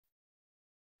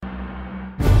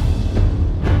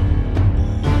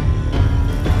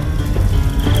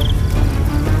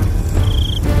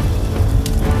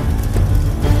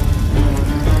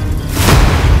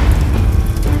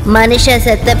மனுஷன்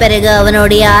செத்த பிறகு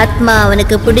அவனுடைய ஆத்மா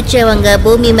அவனுக்கு பிடிச்சவங்க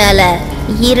பூமி மேலே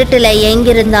இருட்டில்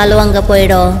எங்கிருந்தாலும் அங்கே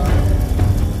போயிடும்.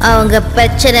 அவங்க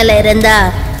பிரச்சனையில் இருந்தா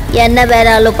என்ன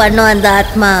வேணாலும் பண்ணும் அந்த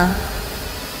ஆத்மா.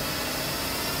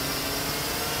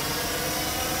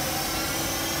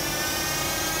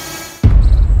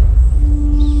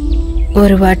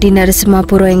 ஒரு வாட்டி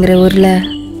நரசிம்மாபுரம்ங்கிற ஊரில்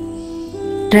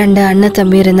 2 அண்ணன்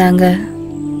தம்பி இருந்தாங்க.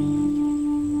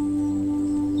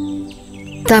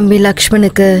 தம்பி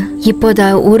லக்ஷ்மணுக்கு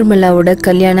இப்போதான் ஊர்மிளாவோட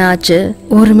கல்யாணம் ஆச்சு.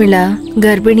 ஊர்மிளா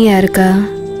கர்ப்பிணியா இருக்கா.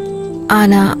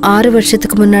 ஆனா 6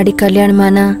 வருஷத்துக்கு முன்னாடி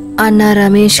கல்யாணமான அண்ணா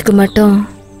ரமேஷ்க்கு மட்டும்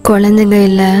குழந்தைங்க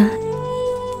இல்ல.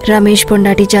 ரமேஷ்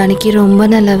பொண்டாட்டி ஜானகி ரொம்ப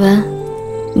நல்லவ.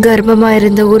 கர்ப்பமா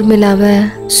இருந்த ஊர்மிளாவை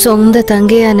சொந்த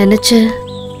தங்கையா நினைச்சு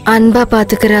அன்பா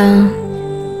பாத்துக்கிறா.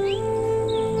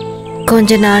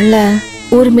 கொஞ்ச நாள்ல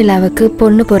ஊர்மிளாவுக்கு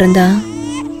பொண்ணு பிறந்தா.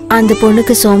 அந்த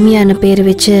பொண்ணுக்கு சௌமியான்னு பேர்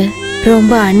வச்சு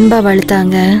ரொம்ப அன்பா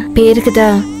வளர்த்தாங்க. பேருக்கு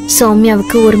தான்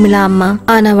சௌமியாவுக்கு ஊர்மிளா அம்மா.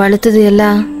 ஆனா வளர்த்தது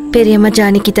எல்லாம் பெரியம்மா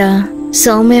ஜானகி தான்.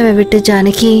 சௌமியாவை விட்டு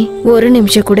ஜானகி ஒரு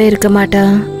நிமிஷம் கூட இருக்க மாட்டா.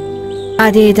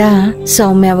 அதேதான்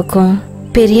சௌமியாவுக்கும்.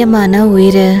 பெரியம்மான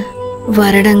உயிர்.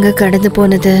 வருடங்க கடந்து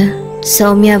போனது.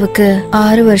 சௌமியாவுக்கு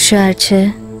 6 வருஷம் ஆச்சு.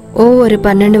 ஒவ்வொரு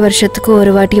 12 வருஷத்துக்கு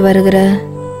ஒரு வாட்டி வருகிற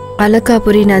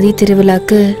அலக்காபுரி நதி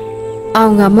திருவிழாக்கு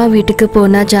அவங்க அம்மா வீட்டுக்கு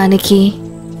போனா ஜானகி.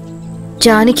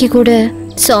 ஜானகி கூட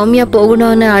சௌமியா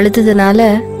போகணும்னு அழுத்ததுனால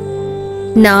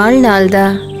 4 நாள்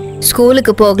தான்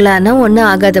ஸ்கூலுக்கு போகலான்னா ஒன்றும்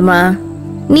ஆகாதம்மா,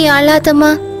 நீ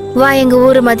அழாதம்மா, வா எங்க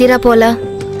ஊர் மதிரா போலாம்.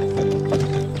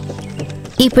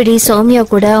 இப்படி சௌமியா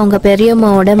கூட அவங்க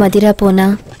பெரியம்மாவோட மதிரா போனா.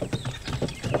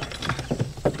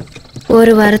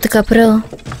 ஒரு வாரத்துக்கு அப்புறம்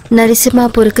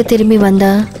நரசிம்மாபுருக்கு திரும்பி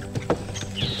வந்தா.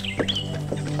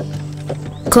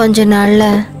 கொஞ்ச நாள்ல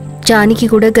ஜானகி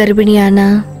கூட கர்ப்பிணியானா.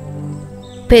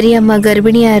 பெரியம்மா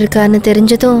கர்ப்பிணியா இருக்கான்னு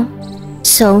தெரிஞ்சதும்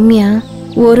சௌமியா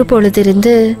ஒரு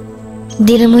பொழுதிருந்து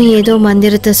தினமும் ஏதோ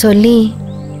மந்திரத்தை சொல்லி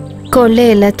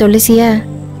கொள்ளையில துளசிய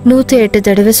 108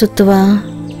 தடவை சுத்துவா.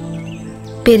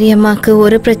 பெரியம்மாக்கு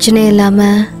ஒரு பிரச்சனை இல்லாம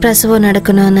பிரசவம்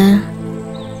நடக்கணும்னு.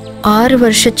 6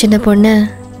 வருஷம் சின்ன பொண்ணு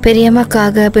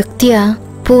பெரியம்மாக்காக பக்தியா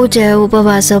பூஜை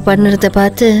உபவாசம் பண்ணுறத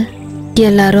பார்த்து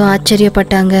எல்லாரும்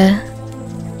ஆச்சரியப்பட்டாங்க.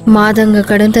 மாதங்க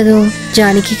கடந்ததும்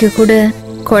ஜானகிக்கு கூட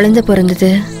குழந்தை பிறந்தது.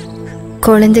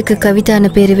 குழந்தைக்கு கவிதான்னு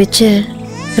பேர் வச்சு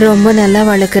ரொம்ப நல்லா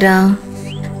வளர்க்குறான்.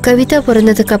 கவிதா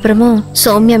பிறந்ததுக்கு அப்புறமும்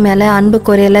சௌமியா மேல அன்பு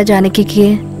குறையல ஜானகிக்கு.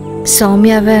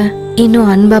 சௌமியாவை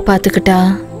இன்னும் அன்பா பார்த்துக்கிட்டா.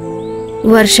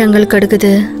 வருஷங்கள்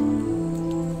கடுக்குது.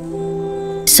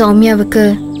 சௌமியாவுக்கு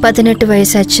 18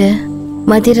 வயசாச்சு.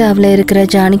 மதிராவில் இருக்கிற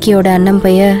ஜானகியோட அண்ணன்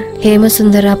பையன்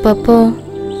ஹேமசுந்தர் அப்பப்போ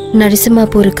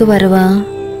நரசிம்மாபுருக்கு வருவான்.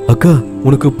 அக்கா,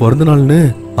 உனக்கு பிறந்த நாள்னு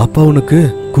அப்பா உனக்கு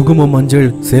குங்குமம் மஞ்சள்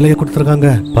சேலைய கொடுத்துருக்காங்க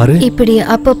பாரு. இப்படி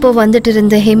அப்பப்போ வந்துட்டு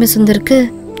இருந்த ஹேமசுந்தருக்கு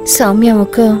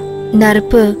சௌமியாவுக்கு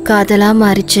நறுப்பு காதலா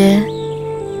மாறிச்சு.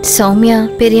 சௌமியா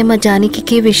பெரியம்மா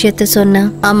ஜானகிக்கு விஷயத்த சொன்னா.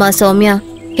 ஆமா சௌமியா,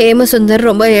 ஹேமசுந்தர்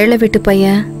ரொம்ப ஏழை வீட்டு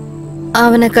பையன்.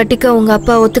 அவனை கட்டிக்க உங்க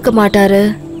அப்பா ஒத்துக்க மாட்டாரு.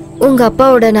 உங்க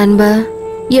அப்பாவோட நண்பர்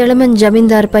இளமன்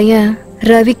ஜமீன்தார் பையன்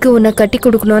ரவிக்கு உன்னை கட்டி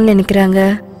கொடுக்கணும்னு நினைக்கிறாங்க.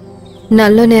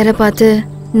 நல்ல நேரம் பார்த்து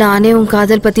நானே உன்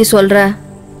காதல் பத்தி சொல்றேன்.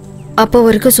 அப்போ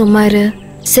வரைக்கும் சும்மா இரு.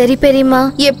 சரி பெரியம்மா,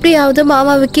 எப்படியாவது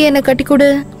மாமாவுக்கு என்ன கட்டி கொடு.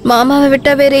 மாமாவை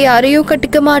விட்டா வேற யாரையும்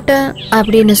கட்டிக்க மாட்டேன்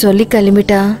அப்படின்னு சொல்லி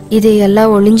கிளம்பிட்டா.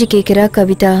 இதையெல்லாம் ஒளிஞ்சு கேட்கிறா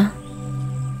கவிதா.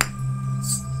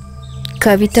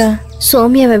 கவிதா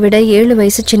சௌமியாவை விட 7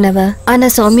 வயசு சின்னவ. ஆனா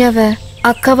சௌமியாவை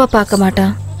அக்காவா பார்க்க மாட்டா.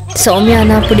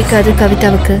 சௌமியானா பிடிக்காது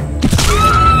கவிதாவுக்கு.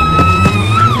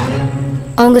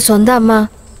 அவங்க சொந்த அம்மா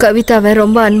கவிதாவை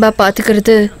ரொம்ப அன்பா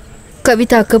பார்த்துக்கிறது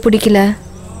கவிதாவுக்கு பிடிக்கல.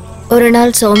 ஒரு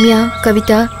நாள் சௌமியா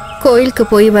கவிதா கோயிலுக்கு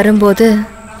போய் வரும்போது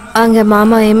அங்க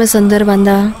மாமா ஹேமசுந்தர்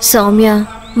வந்தா. சௌமியா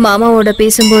மாமாவோட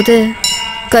பேசும்போது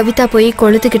கவிதா போய்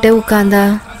கொளுத்துக்கிட்ட உட்கார்ந்தா.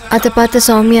 அதை பார்த்த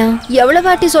சௌமியா, எவ்வளவு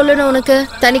வாட்டி சொல்லணும் உனக்கு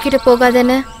தனிக்கிட்ட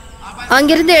போகாதேன்னு?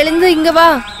 அங்கிருந்து எழுந்து இங்க வா.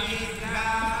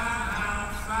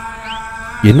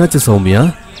 என்னாச்சு சௌமியா?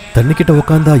 தண்ணிக்கிட்ட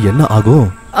உட்காந்தா என்ன ஆகும்?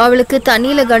 அவளுக்கு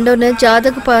தண்ணியில கண்டோன்னு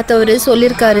ஜாதகம் பார்த்தவரு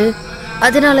சொல்லியிருக்காரு.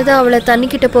 அதனாலதான் அவளை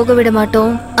தண்ணிக்கிட்ட போக விட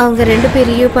மாட்டோம். அவங்க 2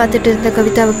 பேரையும் பார்த்துட்டு இருந்த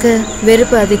கவிதாவுக்கு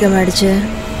வெறுப்பு அதிகமாயிடுச்சு.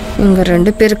 உங்க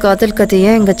 2 பேர் காதல்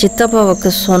கதைய எங்க சித்தப்பாவுக்கு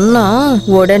சொன்னா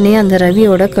உடனே அந்த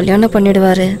ரவியோட கல்யாணம்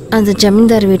பண்ணிடுவாரு. அந்த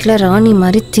ஜமீன்தார் வீட்டுல ராணி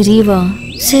மாதிரி திரிவா.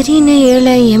 சரின்னு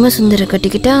ஏழை ஹேமசுந்தர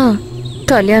கட்டிக்கிட்டா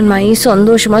கல்யாணம் ஆகி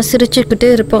சந்தோஷமா சிரிச்சுக்கிட்டு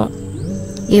இருப்போம்.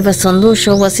 இவ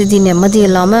சந்தோஷம் வசதி நிம்மதி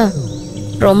இல்லாம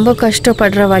ரொம்ப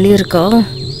கஷ்டப்படுற வழி இருக்கோம்.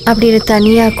 அப்படின்னு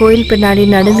தனியா கோயில் பின்னாடி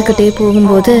நடந்துக்கிட்டே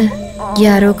போகும்போது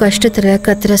யாரோ கஷ்டத்துல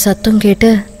கத்துற சத்தம் கேட்டு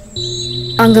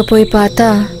அங்க போய் பார்த்தா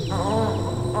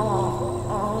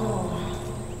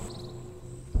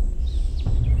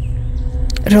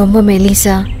ரொம்ப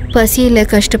மெலிசா பசியில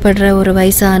கஷ்டப்படுற ஒரு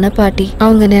வயசான பாட்டி.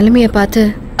 அவங்க நிலைமைய பார்த்து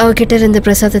அவகிட்ட இருந்த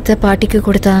பிரசாதத்தை பாட்டிக்கு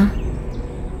கொடுத்தா.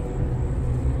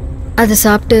 அதை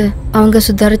சாப்பிட்டு அவங்க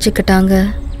சுதாரிச்சுக்கிட்டாங்க.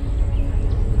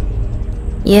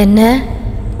 என்ன,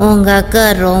 உங்க அக்கா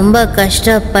ரொம்ப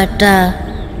கஷ்டப்பட்டா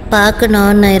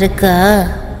பார்க்கணுன்னு இருக்கா?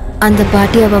 அந்த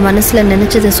பாட்டி அவ மனசுல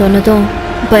நினைச்சதை சொன்னதும்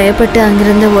பயப்பட்டு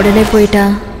அங்கிருந்து உடனே போயிட்டா.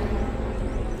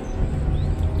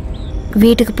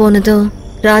 வீட்டுக்கு போனதும்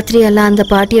ராத்திரி எல்லாம் அந்த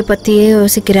பாட்டியை பத்தியே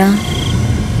யோசிக்கிறா.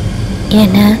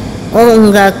 என்ன,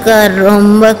 உங்க அக்கா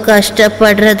ரொம்ப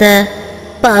கஷ்டப்படுறத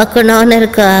பார்க்கணுன்னு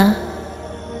இருக்கா?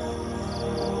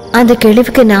 அந்த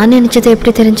கேள்விக்கு நான் நினைச்சது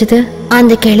எப்படி தெரிஞ்சது?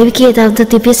 அந்த கேள்விக்கு ஏதாவது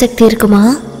திவ்ய சக்தி இருக்குமா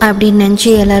அப்படின்னு நினைச்சு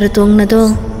எல்லாரும்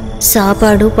தூங்கினதும்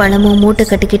சாப்பாடும் பழமும் மூட்டை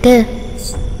கட்டிக்கிட்டு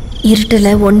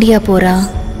இருட்டுல ஒண்டியா போறா.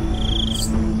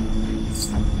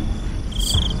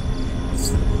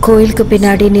 கோயிலுக்கு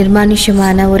பின்னாடி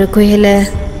நிர்மானுஷ்யமான ஒரு குயில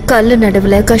கல்லு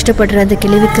நடுவுல கஷ்டப்படுற அந்த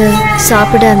கிழவிக்கு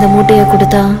சாப்பிட அந்த மூட்டையை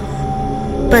கொடுத்தா.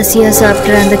 பசியா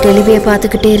சாப்பிட்ற அந்த கிழவிய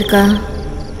பார்த்துக்கிட்டே இருக்கா.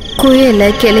 குயில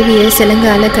கிழவிய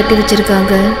சிலங்கால கட்டி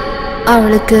வச்சிருக்காங்க.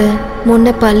 அவளுக்கு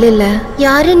முன்ன பல்லு இல்ல.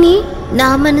 யாரு நீ?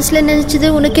 நான் மனசுல நினைச்சது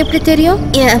உனக்கு எப்படி தெரியும்?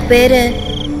 என் பேரு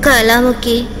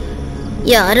கலாமுக்கி.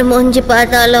 யாரு மூஞ்சி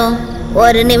பார்த்தாலும்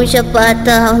ஒரு நிமிஷம்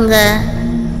பார்த்தா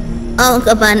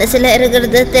அவங்க மனசுல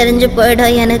இருக்கிறது தெரிஞ்சு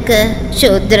போயிடும். எனக்கு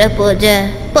சுத்திர பூஜை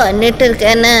பண்ணிட்டு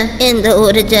இருக்கேன்னு இந்த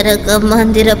ஒரு ஜனக்கு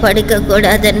மந்திரம் படிக்க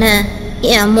கூடாதுன்னு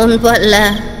என் முன்பல்ல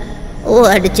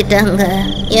அடிச்சிட்டாங்க.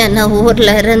 என்னை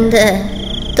ஊர்ல இருந்து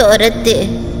துரத்தி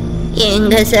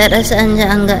எங்க சேர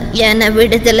செஞ்சாங்க. என்னை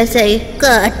விடுதலை செய்,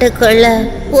 காட்டுக்குள்ள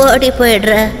ஓடி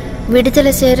போயிடுற.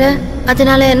 விடுதலை செய்ற?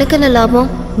 அதனால எனக்கு என்ன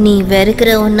லாபம்? நீ வெறுக்கிற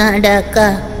உன்னாட அக்கா,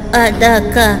 அந்த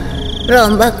அக்கா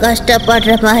ரொம்ப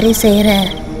கஷ்டப்படுற மாதிரி செய்யற.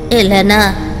 இல்லைன்னா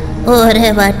ஒரே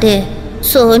வாட்டி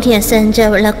சோனிய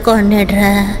செஞ்சவளை கொன்னிடுற.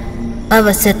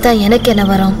 அவ செத்தா எனக்கு என்ன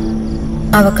வரும்?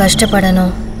 அவ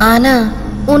கஷ்டப்படணும். ஆனா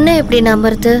உன்னை எப்படி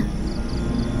நம்புறது?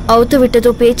 அவுத்து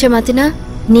விட்டதோ பேச்ச மாத்தினா?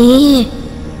 நீ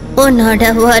உன்னோட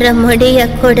வர முடிய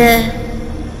கூட.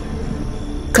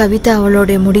 கவிதா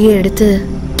அவளுடைய முடியை எடுத்து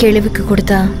கேள்விக்கு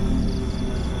கொடுத்தா.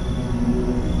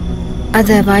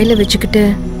 அத வாயில வச்சுக்கிட்டு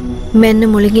மென்னு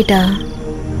முழுங்கிட்டா.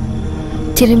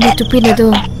 திரும்பி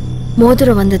துப்பினதும்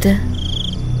மோதிரம் வந்தது.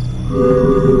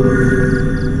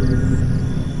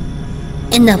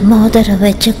 இந்த மோதிரம்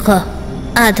வச்சுக்கோ.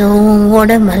 அதுவும்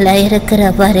உடம்புல இருக்கிற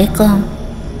வரைக்கும்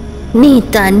நீ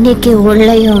தண்ணிக்கு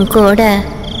உள்ளயும் கூட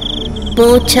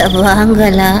பூச்சை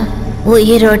வாங்கலாம்,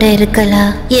 உயிரோட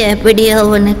இருக்கலாம். எப்படியோ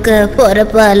உனக்கு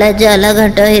பொறப்பால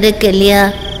ஜலகண்டம் இருக்கு இல்லையா?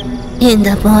 இந்த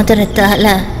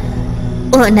மோதிரத்தால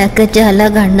உனக்கு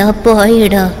ஜலகண்டம்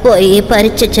போயிடும். போய்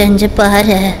பறிச்சு செஞ்சு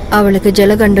பாரு. அவளுக்கு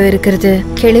ஜலகண்டம் இருக்கிறது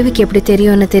கிழவிக்கு எப்படி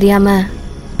தெரியும்னு தெரியாம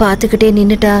பார்த்துக்கிட்டே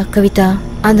நின்னுட்டா கவிதா.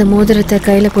 அந்த மோதிரத்தை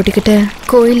கையில போட்டுக்கிட்டு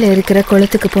கோயில்ல இருக்கிற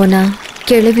குளத்துக்கு போனா.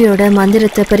 கிழவியோட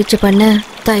மந்திரத்தை பறிச்சு பண்ண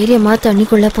தைரியமா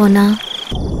தண்ணிக்குள்ள போனா.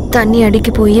 தண்ணி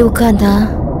அடிக்கி போய் உட்கார்ந்தா.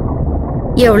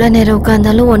 எவ்வளவு நேரம்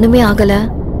உட்கார்ந்தாலும் ஒண்ணுமே ஆகல.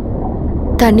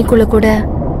 தண்ணிக்குள்ள கூட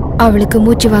அவளுக்கு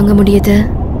மூச்சு வாங்க முடியுது.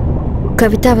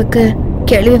 கவிதாவுக்கு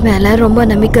கிழவி மேல ரொம்ப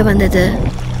நம்பிக்கை வந்தது.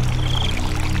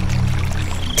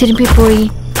 திரும்பி போய்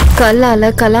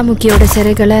கல்லால கலாமுக்கியோட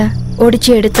சிறைகளை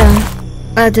ஒடிச்சு எடுத்தா.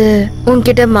 அது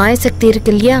உன்கிட்ட மாயசக்தி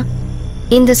இருக்கு இல்லையா?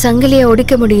 இந்த சங்கிலியை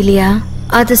ஒடிக்க முடியலையா?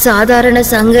 அது சாதாரண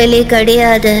சங்கிலி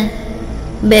கிடையாது,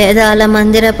 வேதாள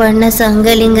மந்திர பண்ண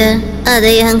சங்கிலிங்க.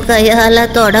 அதை என் கையால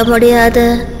தொட முடியாது.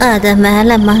 அத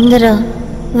மேல மந்திரம்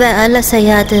வேலை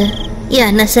செய்யாது.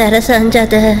 என்ன சர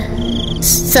செஞ்சது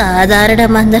சாதாரண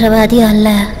மந்திரவாதி அல்ல,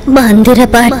 மந்திர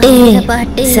பாட்டி.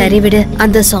 சரி விடு,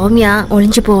 அந்த சௌமியா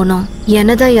ஒளிஞ்சு போகணும்.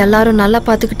 என்னதான் எல்லாரும் நல்லா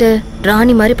பாத்துக்கிட்டு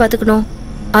ராணி மாதிரி பாத்துக்கணும்.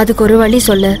 அதுக்கு ஒரு வழி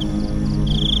சொல்லு.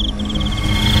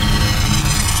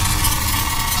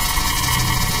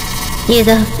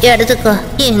 இதோ எடுத்துக்கோ.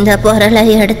 இந்த பொருளை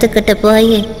எடுத்துக்கிட்டு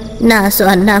போய் நான்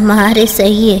சொன்ன மாதிரி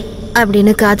செய்ய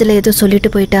அப்படின்னு காதுல ஏதோ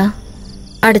சொல்லிட்டு போயிட்டா.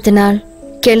 அடுத்த நாள்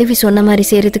கிழவி சொன்ன மாதிரி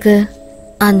செய்யறதுக்கு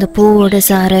அந்த பூவோட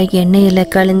சாரை எண்ணெயில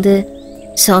கலந்து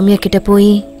சௌமியா கிட்ட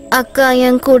போய், அக்கா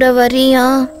என் கூட வரியா?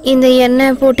 இந்த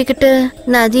எண்ணெய் போட்டுக்கிட்டு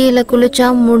நதியில குளிச்சா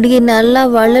முடி நல்லா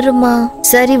வளருமா?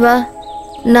 சரி வா,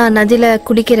 நான் நதியில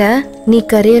குளிக்கிற, நீ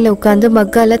கரையில உட்காந்து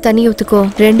மக்கால தண்ணி ஊத்துக்கோ.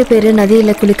 2 பேரும்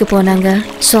நதியில குளிக்க போனாங்க.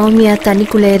 சௌமியா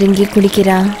தண்ணிக்குள்ள இறங்கி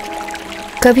குளிக்கிறா.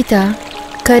 கவிதா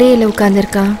கரையில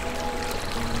உட்காந்துருக்கா.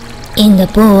 இந்த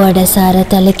பூவோட சாரை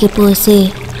தலைக்கு பூசி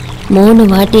 3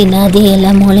 வாட்டி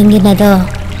நதியெல்லாம் முழுங்கினதோ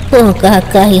உங்க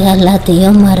அக்கா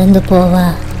எல்லாத்தையும் மறந்து போவா.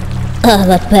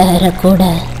 அவ பேர கூட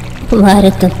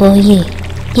மறுத்து போய்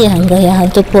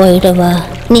எங்கேயாவது போயிடுவா.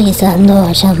 நீ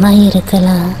சந்தோஷமா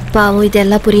இருக்கலாம். பாவம்,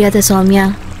 இதெல்லாம் புரியாத சௌமியா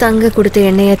தங்க கொடுத்த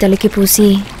எண்ணெய தலைக்கு பூசி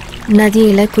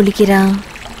நதியில குளிக்கிறா.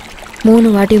 3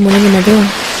 வாட்டி முழுங்கினதும்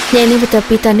நினைவு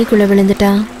தப்பி தண்ணிக்குள்ள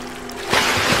விழுந்துட்டான்.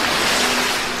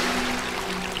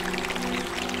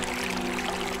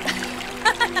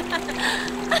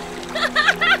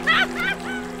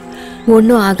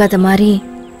 ஒன்றும் ஆகாத மாதிரி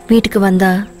வீட்டுக்கு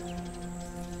வந்தா.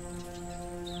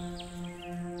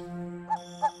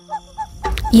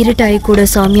 இருட்டாயி கூட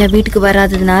சௌமியா வீட்டுக்கு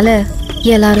வராததுனால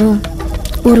எல்லாரும்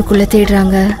ஊருக்குள்ள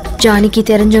தேடுறாங்க. ஜானிக்கு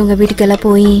தெரிஞ்சவங்க வீட்டுக்கெல்லாம்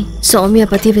போய் சௌமியா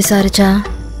பத்தி விசாரிச்சா.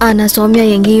 ஆனா சௌமியா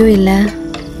எங்கேயும் இல்லை.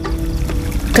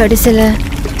 கடைசியில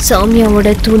சௌமியாவோட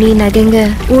துணி நகைங்க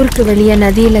ஊருக்கு வெளியே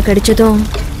நதியில கடிச்சதும்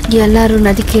எல்லாரும்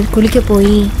நதிக்கு குளிக்க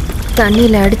போய்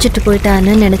தண்ணியில அடிச்சிட்டு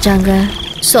போயிட்டான்னு நினைச்சாங்க.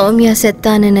 சௌமியா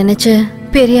செத்தான்னு நினைச்சு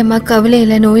பெரியம்மா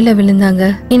கவலையில நோயில விழுந்தாங்க.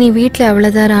 இனி வீட்டுல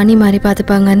அவ்வளவுதான் ராணி மாதிரி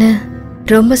பாத்துப்பாங்கன்னு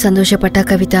ரொம்ப சந்தோஷப்பட்டா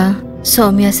கவிதா.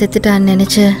 சௌமியா செத்துட்டான்னு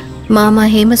நினைச்சு மாமா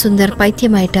ஹேமசுந்தர்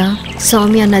பைத்தியமாயிட்டா.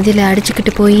 சௌமியா நதியில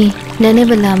அடிச்சுக்கிட்டு போய்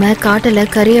நினைவில்லாம காட்டுல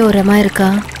கரையோரமா இருக்கா.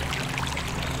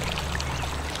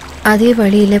 அதே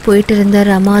வழியில போயிட்டு இருந்த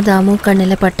ரமா தாமு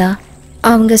கண்ணுல பட்டா.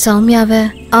 அவங்க சௌமியாவை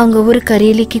அவங்க ஊரு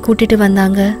கரையிலிக்கு கூட்டிட்டு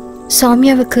வந்தாங்க.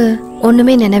 சௌமியாவுக்கு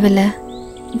ஒண்ணுமே நினைவில்ல.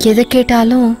 எதை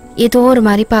கேட்டாலும் ஏதோ ஒரு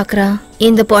மாதிரி பாக்குறா.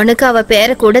 இந்த பொண்ணுக்கு அவ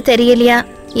பேரை கூட தெரியலையா?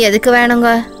 எதுக்கு வேணுங்க?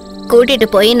 கூட்டிட்டு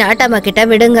போய் நாட்டாமா கிட்ட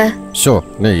விடுங்க. ஷோ,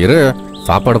 நீ இரு,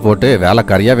 சாப்பாடு போட்டு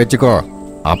வேலைக்காரியா வச்சுக்கோ.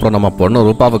 அப்புறம் நம்ம பொண்ணு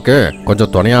ரூபாவுக்கு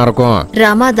கொஞ்சம் துணையா இருக்கும்.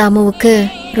 ரமா தாமுவுக்கு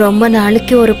ரொம்ப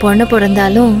நாளைக்கு ஒரு பொண்ணு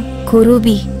பிறந்தாலும்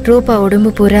குருபி ரூபா உடம்பு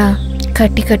பூரா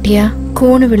கட்டி கட்டியா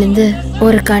கூணு விழுந்து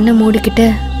ஒரு கண்ணை மூடிக்கிட்டு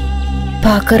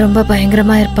பார்க்க ரொம்ப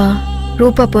பயங்கரமா இருப்பா.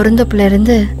 ரூபா பிறந்தப்புல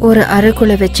இருந்து ஒரு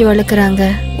அறைக்குள்ள வச்சு வளர்க்குறாங்க.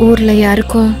 ஊர்ல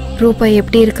யாருக்கும் ரூபா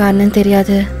எப்படி இருக்கான்னு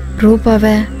தெரியாது.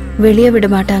 ரூபாவை வெளியே விட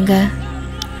மாட்டாங்க.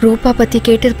 ரூபா பத்தி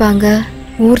கேட்டிருப்பாங்க.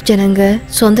 ஊர் ஜனங்க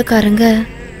சொந்தக்காரங்க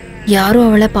யாரும்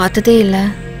அவளை பார்த்ததே இல்லை.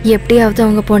 எப்படியாவது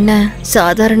அவங்க பொண்ண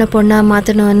சாதாரண பொண்ணா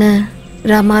மாத்தணும்னு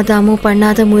ரமாதாமு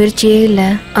பண்ணாத முயற்சியே இல்லை.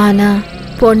 ஆனா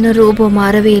பொண்ணு ரூபம்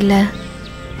மாறவே இல்லை.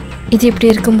 இது இப்படி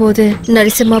இருக்கும்போது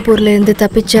நரசிம்மாப்பூர்ல இருந்து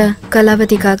தப்பிச்ச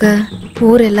கலாவதிக்காக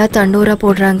ஊரெல்லாம் தண்டோரா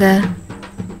போடுறாங்க.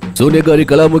 சூனியக்காரி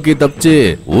கலாமுக்கி தப்பிச்சு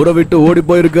ஊரை விட்டு ஓடி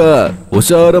போயிருக்கா.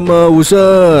 உஷாரம்மா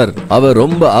உஷார், அவ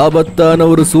ரொம்ப ஆபத்தான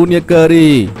ஒரு சூனியக்காரி.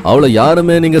 அவளை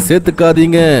யாருமே நீங்க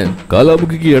சேர்த்துக்காதீங்க.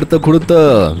 கலாமுக்கிக்கு இடத்த கொடுத்தா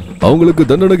அவங்களுக்கு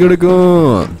தண்டனை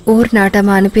கிடைக்கும். ஊர்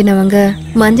நாட்டமா அனுப்பினவங்க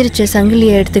மந்திரிச்ச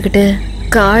சங்கிலியை எடுத்துக்கிட்டு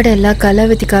காடெல்லாம்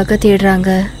கலாவதிக்காக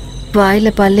தேடுறாங்க. வாயில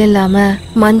பல்லு இல்லாம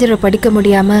மந்திரம் படிக்க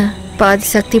முடியாம பாதி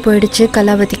சக்தி போயிடுச்சு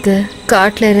கலாவதிக்கு.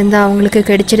 காட்டுல இருந்தா அவங்களுக்கு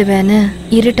கிடைச்சிடுவேன்னு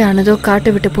இருட்டானதோ காட்டை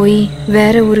விட்டு போய்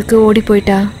வேற ஊருக்கு ஓடி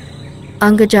போயிட்டா.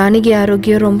 அங்க ஜானகி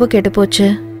ஆரோக்கியம் ரொம்ப கெட்டு போச்சு.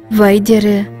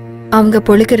 வைத்தியரு அவங்க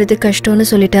பொழிக்கிறது கஷ்டம்னு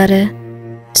சொல்லிட்டாரு.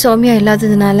 சௌமியா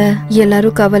இல்லாததுனால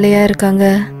எல்லாரும் கவலையா இருக்காங்க.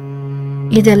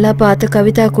 இதெல்லாம் பார்த்து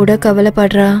கவிதா கூட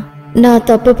கவலைப்படுறா. நான்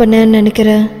தப்பு பண்ணேன்னு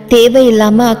நினைக்கிறேன்.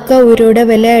 தேவையில்லாம அக்கா உயிரோட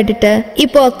விளையாடிட்ட.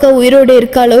 இப்போ அக்கா உயிரோட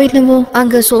இருக்காளோ இல்லவோ.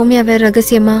 அங்க சௌமியாவை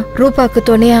ரகசியமா ரூபாக்கு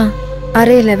துணையா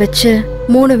அறையில வச்சு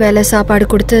 3 வேளை சாப்பாடு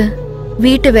கொடுத்து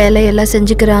வீட்டு வேலையெல்லாம்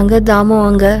செஞ்சுக்கிறாங்க தாமு.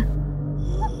 அங்க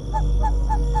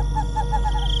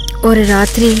ஒரு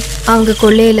ராத்திரி அவங்க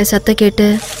கொள்ளையில சத்தம் கேட்டு,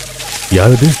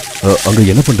 யாருது அங்க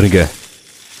என்ன பண்றீங்க?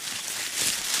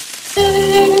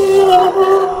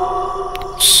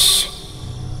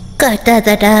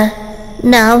 கட்டாதடா,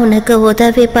 நான் உனக்கு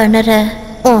உதவி பண்ணுறேன்.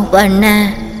 உன் பண்ண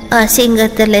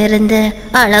அசிங்கத்துல இருந்து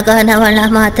அழகானவளா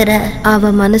மாத்துற. அவ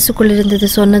மனசுக்குள்ள இருந்தது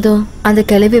சொன்னதும் அந்த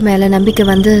கிழவி மேல நம்பிக்கை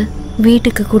வந்து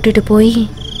வீட்டுக்கு கூட்டிட்டு போய்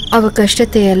அவ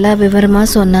கஷ்டத்தை எல்லாம் விவரமா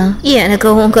சொன்னா. எனக்கு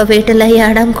உங்க வீட்டுல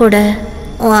இடம் கூட.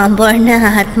 உன் பொண்ணு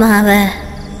ஆத்மாவை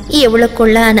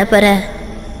இவளுக்குள்ள அனுப்புற.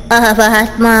 அவ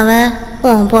ஆத்மாவை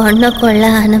உன் பொண்ணுக்குள்ள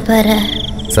அனுப்புற.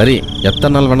 சரி,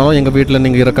 எத்தனை நாள் வேணாலும் எங்க வீட்டுல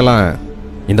நீங்க இருக்கலாம்.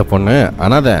 இந்த பொண்ணு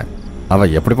அனாதை, அவ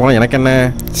எப்படி போனா எனக்கு என்ன?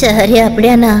 சரி,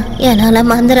 அப்படியாண்ணா என்னால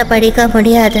மந்திரம் படிக்க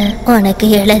முடியாது. உனக்கு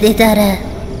எழுதி தர.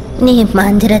 நீ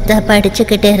மந்திரத்தை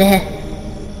படிச்சுக்கிட்டே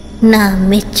நான்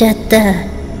மிச்சத்தை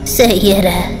செய்யற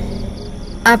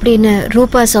அப்படின்னு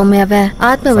ரூபா சௌமியாவை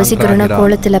ஆத்ம வசீகரண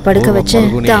கோலத்துல படுக்க வச்சு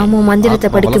தாமு மந்திரத்தை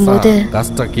படிக்கும்போது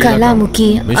கலாமுக்கி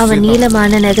அவ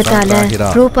நீளமான நெகத்தால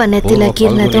ரூபா நெத்தில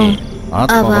கீர்னதும்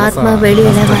அவ ஆத்மா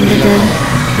வெளியில வந்தது.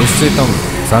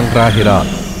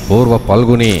 பூர்வ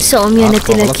பல்குனி சௌமியா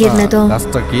நெத்தில கீர்னதும்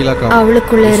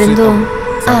அவளுக்குள்ள இருந்தும்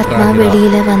ஆத்மா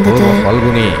வெளியில வந்தது.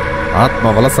 பல்குனி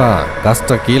ஆத்ம வலசா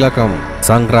கஷ்ட கீலகம்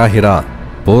சங்கிராஹிரா.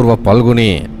 பூர்வ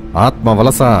பல்குனி ஆத்ம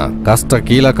வலசா கஷ்ட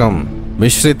கீலகம்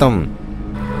மிஸ்ரிதம்.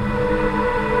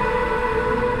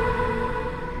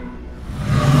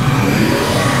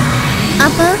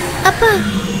 அப்பா அப்பா,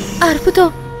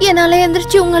 அற்புதம், என்னால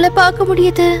எந்திரிச்சு உங்களை பார்க்க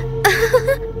முடியுது.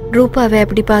 ரூபாவை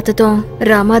அப்படி பார்த்ததும்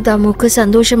ராமாதாமுக்கு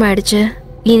சந்தோஷமாயிடுச்சு.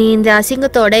 இனி இந்த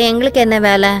அசிங்கத்தோட எங்களுக்கு என்ன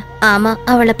வேலை? ஆமா,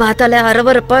 அவளை பார்த்தாலே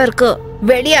அரவரப்பா இருக்கு.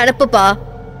 வெளியே அனுப்புப்பா.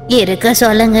 இருக்க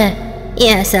சொல்லுங்க,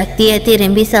 என் சக்தியை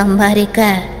திரும்பி சம்பாதிக்க.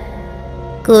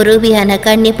 குருவியான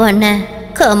கன்னி பொண்ண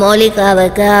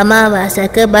கமோலிகாவுக்கு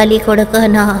அமாவாசைக்கு பலி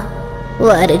கொடுக்கணும்.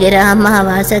 வருகிற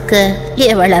அமாவாசைக்கு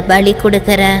இவளை பலி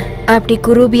கொடுக்கற. அப்படி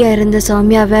குரூபியா இருந்த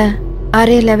சௌமியாவை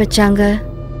அறையில வச்சாங்க.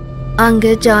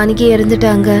 அங்க ஜானகி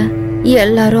இறந்துட்டாங்க.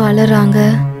 எல்லாரும் அலறாங்க.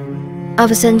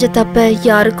 அவ செஞ்ச தப்ப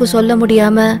யாருக்கும் சொல்ல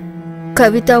முடியாம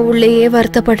கவிதா உள்ளேயே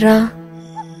வருத்தப்படுறா.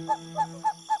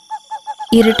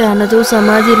 இருட்டானதும்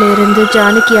சமாதியில இருந்து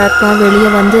ஜானகி ஆத்மா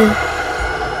வெளியே வந்து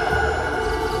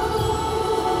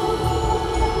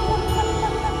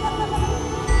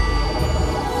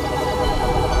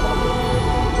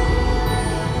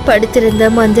படுத்திருந்த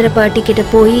மந்திர பாட்டி கிட்ட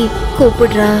போய்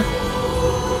கூப்பிடுறா.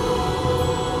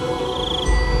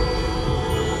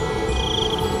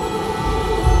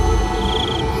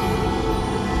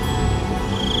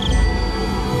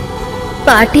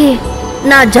 பாட்டி,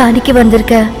 நான் ஜானகி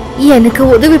வந்திருக்கேன், எனக்கு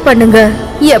உதவி பண்ணுங்க.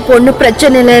 என் பொண்ணு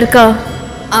பிரச்சனையில இருக்கா.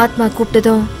 ஆத்மா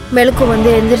கூப்பிட்டதும் மெழுக்கு வந்து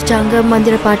எந்திரிச்சாங்க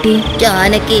மந்திர பாட்டி.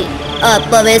 ஜானகி,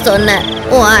 அப்பவே சொன்ன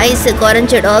உன் ஆயுசு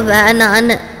குறைஞ்சிடும்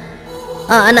வேணான்னு.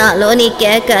 ஆனாலும் நீ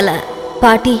கேட்கல.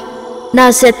 பாட்டி,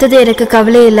 நான் செத்தது எனக்கு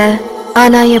கவலை இல்லை.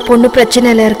 ஆனா என் பொண்ணு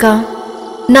பிரச்சனையில இருக்கா.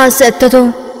 நான் செத்ததும்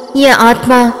என்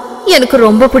ஆத்மா எனக்கு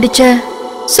ரொம்ப பிடிச்ச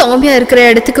சௌமியா இருக்கிற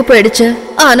இடத்துக்கு போயிடுச்சு.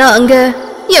 ஆனா அங்க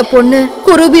என் பொண்ணு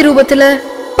குரூபி ரூபத்துல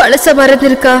பழச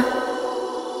மறந்துருக்கா.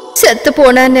 செத்து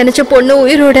போனான்னு நினைச்ச பொண்ணு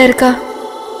உயிரோட இருக்கா.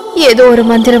 ஏதோ ஒரு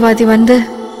மந்திரவாதி வந்து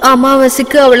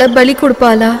அமாவாசைக்கு அவளை பலி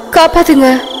கொடுப்பாளா, காப்பாத்துங்க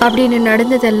அப்படின்னு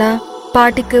நடந்ததெல்லாம்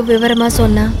பாட்டிக்கு விவரமா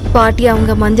சொன்னா. பாட்டி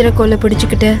அவங்க மந்திர கோலை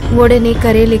பிடிச்சுக்கிட்டு உடனே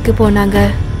கரையிலைக்கு போனாங்க.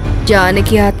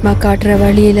 ஜானகி ஆத்மா காட்டுற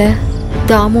வழியில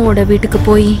தாமுவோட வீட்டுக்கு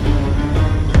போய்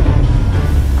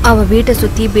அவ வீட்டை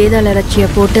சுத்தி பேதாள ரட்சிய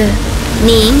போட்டு,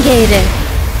 நீ இங்க இரு,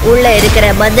 உள்ள இருக்கிற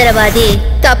மந்திரவாதி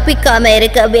தப்பிக்காம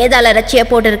இருக்க வேதாள ரட்சிய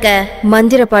போட்டிருக்க.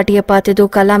 மந்திர பாட்டிய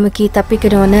பார்த்ததும் கலாமுக்கி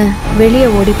தப்பிக்கணும்னு வெளியே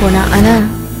ஓடி போனா. ஆனா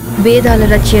வேதாள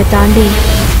ரட்சிய தாண்டி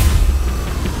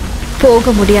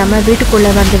போக முடியாம வீட்டுக்குள்ள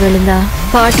வந்து விழுந்தா.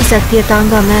 பாட்டி சக்தியை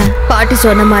தாங்காம பாட்டி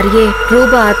சொன்ன மாதிரியே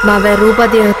ரூபா ஆத்மாவை ரூபா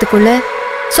தேகத்துக்குள்ள,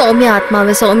 சௌமியா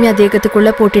ஆத்மாவை சௌமியா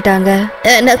தேகத்துக்குள்ள போட்டுட்டாங்க.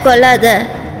 என்ன கொல்லாத,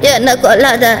 என்ன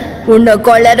கொல்லாத. உன்னை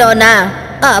கொல்லணும்னா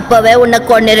அப்பவே உன்னை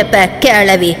கொண்டிருப்ப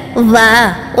கிளவி. வா,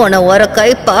 உன்னை ஒரு கை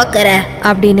பாக்குற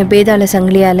அப்படின்னு பேதாள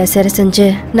சங்கிலியால சிறை செஞ்சு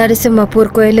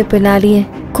நரசிம்மப்பூர் கோயிலு பின்னாலேயே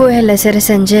கோயில சிறை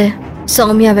செஞ்சு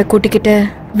சௌமியாவை கூட்டிக்கிட்டு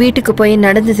வீட்டுக்கு போய்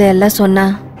நடந்ததை எல்லாம் சொன்னா.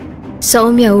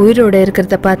 சௌமியா உயிரோட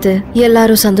இருக்கிறத பார்த்து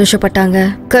எல்லாரும் சந்தோஷப்பட்டாங்க.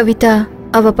 கவிதா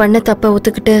அவ பண்ண தப்ப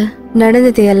ஒத்துக்கிட்டு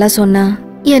நடந்ததை எல்லாம் சொன்னா.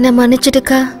 என்ன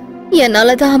மன்னிச்சிடுக்கா,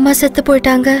 என்னாலதான் அம்மா செத்து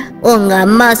போயிட்டாங்க. உங்க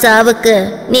அம்மா சாவுக்கு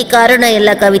நீ காரணம்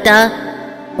இல்ல கவிதா.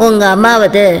 உங்க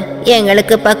அம்மாவது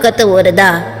எங்களுக்கு பக்கத்து ஊருதா.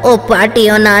 ஓ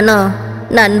பாட்டியும் நானும்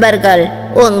நண்பர்கள்.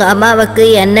 உங்க அம்மாவுக்கு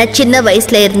என்ன சின்ன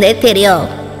வயசுல இருந்தே தெரியும்.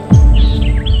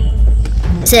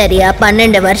 சரியா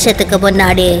 12 வருஷத்துக்கு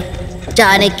முன்னாடி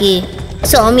ஜானகி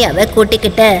சௌமியாவை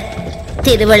கூட்டிக்கிட்ட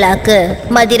திருவிழாக்கு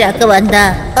மதிராக்கு வந்தா.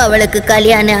 அவளுக்கு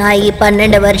கல்யாணம் ஆகி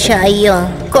 12 வருஷம் ஆகியும்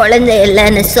குழந்தை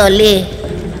இல்லைன்னு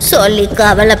சொல்லி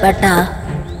கவலைப்பட்டா.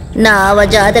 நான் அவ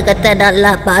ஜாதகத்தை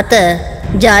நல்லா பார்த்து,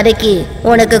 ஜானகி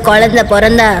உனக்கு குழந்தை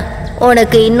பிறந்தா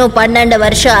உனக்கு இன்னும் 12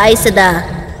 வருஷம் ஆயிசுதா.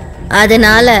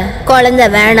 அதனால குழந்தை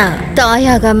வேணாம்.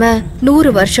 தாயாகாம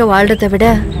 100 வருஷம் வாழ்றதை விட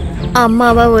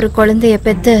அம்மாவா ஒரு குழந்தைய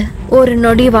பெத்து ஒரு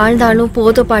நொடி வாழ்ந்தாலும்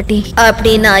போதும் பாட்டி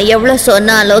அப்படி நான் எவ்வளவு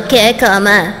சொன்னாலும் கேட்காம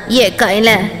என் கையில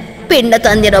பிண்ட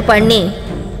தந்திரம் பண்ணி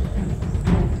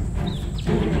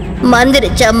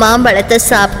மந்திரிச்ச மாம்பழத்தை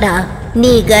சாப்பிட்டா.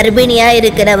 நீ கர்ப்பிணியா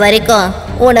இருக்கிற வரைக்கும்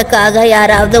உனக்காக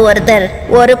யாராவது ஒருத்தர்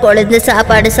ஒரு பொழுது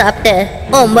சாப்பாடு சாப்பிட்டு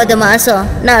 9 மாசம்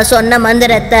நான் சொன்ன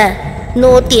மந்திரத்தை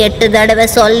 108 தடவை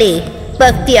சொல்லி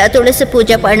பக்தியா துளசி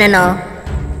பூஜை பண்ணணும்.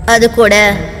 அது கூட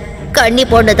கண்ணி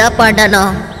போட்டுதான்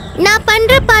பண்ணணும். நான்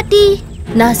பண்ற பாட்டி.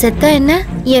 நான் செத்தா என்ன,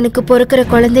 எனக்கு பொறுக்கிற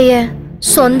குழந்தைய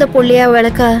சொந்த புள்ளையா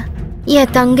வளர்க்க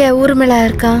என் தங்க ஊர்மிளா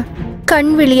இருக்கா.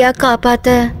 கண் விழியா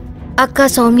காப்பாத்த அக்கா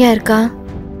சௌமியா இருக்கா.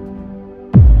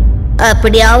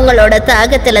 அப்படி அவங்களோட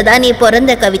தாகத்துல தான் நீ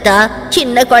பிறந்த கவிதா.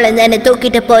 சின்ன குழந்தைன்னு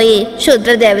தூக்கிட்டு போய்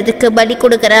சுத்ர தேவதுக்கு பலி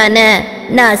கொடுக்கறான்னு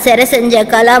நான் சிறை செஞ்ச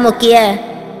கலாமுக்கிய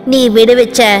நீ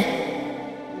விடுவிச்ச.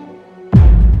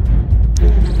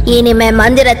 இனிமே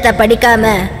மந்திரத்தை படிக்காம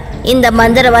இந்த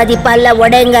மந்திரவாதி பல்ல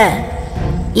உடைங்க.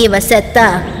 இவ செத்தா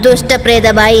துஷ்ட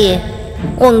பிரேதமாயி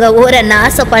உங்க ஊரை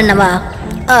நாசம் பண்ணவா.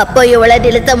 அப்போ இவளை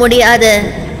நிறுத்த முடியாது.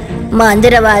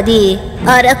 மந்திரவாதி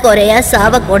அறக்குறையா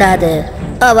சாவக்கூடாது.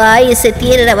 அவ ஆயுசு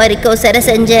தீர்ற வரைக்கும் சிறை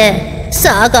செஞ்ச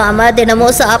சாகாம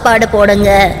தினமும் சாப்பாடு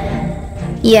போடுங்க.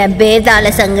 என்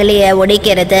பேதாள சங்கிலிய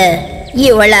உடைக்கிறது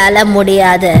இவளால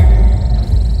முடியாது.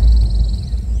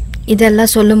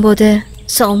 இதெல்லாம் சொல்லும்போது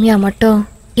சௌமியா மட்டும்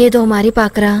ஏதோ மாதிரி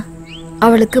பாக்குறா.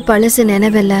 அவளுக்கு பழசு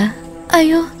நினைவில்ல.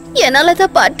 ஐயோ,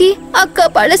 என்னாலதான் பாட்டி அக்கா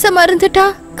பழச மறந்துட்டா.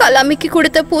 கலாமிக்கு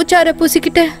கொடுத்த பூச்சார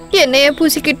பூசிக்கிட்டு என்னைய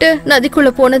பூசிக்கிட்டு நதிக்குள்ள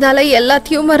போனதால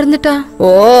எல்லாத்தையும் மறந்துட்டா.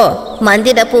 ஓ,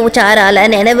 மந்திர பூச்சாரால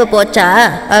நினைவு போச்சா?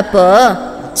 அப்போ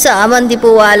சாமந்தி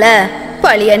பூவால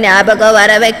பழைய ஞாபகம்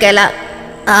வர வைக்கலாம்.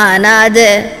 ஆனா அது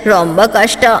ரொம்ப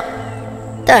கஷ்டம்.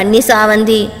 தண்ணி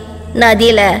சாமந்தி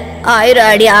நதியில 1000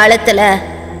 அடி ஆழத்துல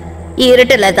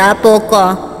இருட்டுல தான்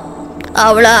போக்கும்.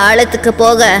 அவ்வளோ ஆழத்துக்கு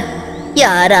போக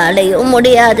யாராலையும்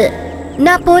முடியாது.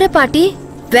 நான் போற பாட்டி.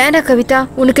 வேணா கவிதா,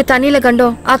 உனக்கு தண்ணியில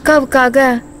கண்டோம். அக்காவுக்காக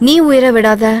நீ உயிரை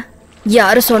விடாத.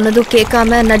 யாரு சொன்னதும்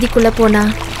கேட்காம நதிக்குள்ள போனா.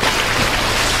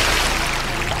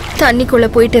 தண்ணிக்குள்ள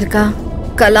போயிட்டு இருக்கா.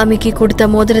 கலாமிக்கு கொடுத்த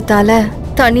மோதிரத்தால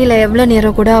தண்ணியில எவ்வளவு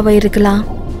நேரம் கூட அவ இருக்கலாம்.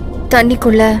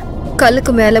 தண்ணிக்குள்ள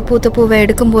கல்லுக்கு மேல பூத்த பூவை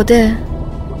எடுக்கும்போது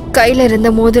கையில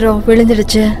இருந்த மோதிரம்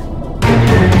விழுந்துடுச்சு.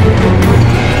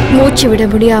 மூச்சு விட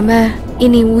முடியாம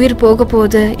இனி உயிர் போக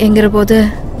போகுது என்கிற போது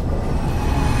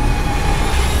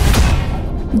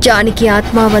ஜானகி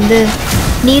ஆத்மா வந்து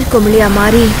நீர்க்குமிழியா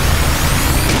மாறி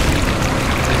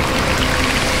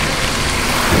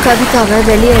கவிதாவை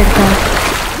வெளியே எடுத்தா.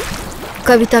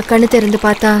 கவிதா கண்ணு திறந்து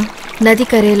பார்த்தா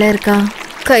நதிக்கரையில இருக்கா.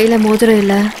 கையில மோதிரம்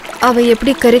இல்ல. அவ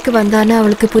எப்படி கரைக்கு வந்தான்னு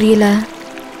அவளுக்கு புரியல.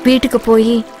 வீட்டுக்கு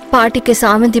போய் பாட்டிக்கு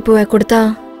சாமந்தி பூவை கொடுத்தா.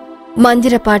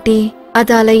 மந்திர பாட்டி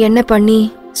அதால என்ன பண்ணி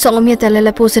சௌமியா தலையில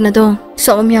பூசினதும்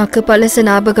சௌமியாவுக்கு பழசு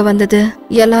ஞாபகம் வந்தது.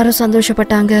 எல்லாரும்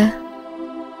சந்தோஷப்பட்டாங்க.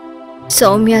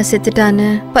 சௌமியா செத்துட்டான்னு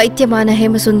பைத்தியமான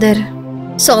ஹேமசுந்தர்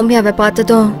சௌமியாவை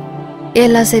பார்த்ததும்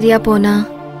எல்லாம் சரியா போனா.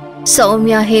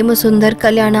 சௌமியா ஹேமசுந்தர்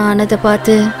கல்யாணம் ஆனதை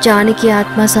பார்த்து ஜானகி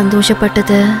ஆத்மா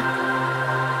சந்தோஷப்பட்டது.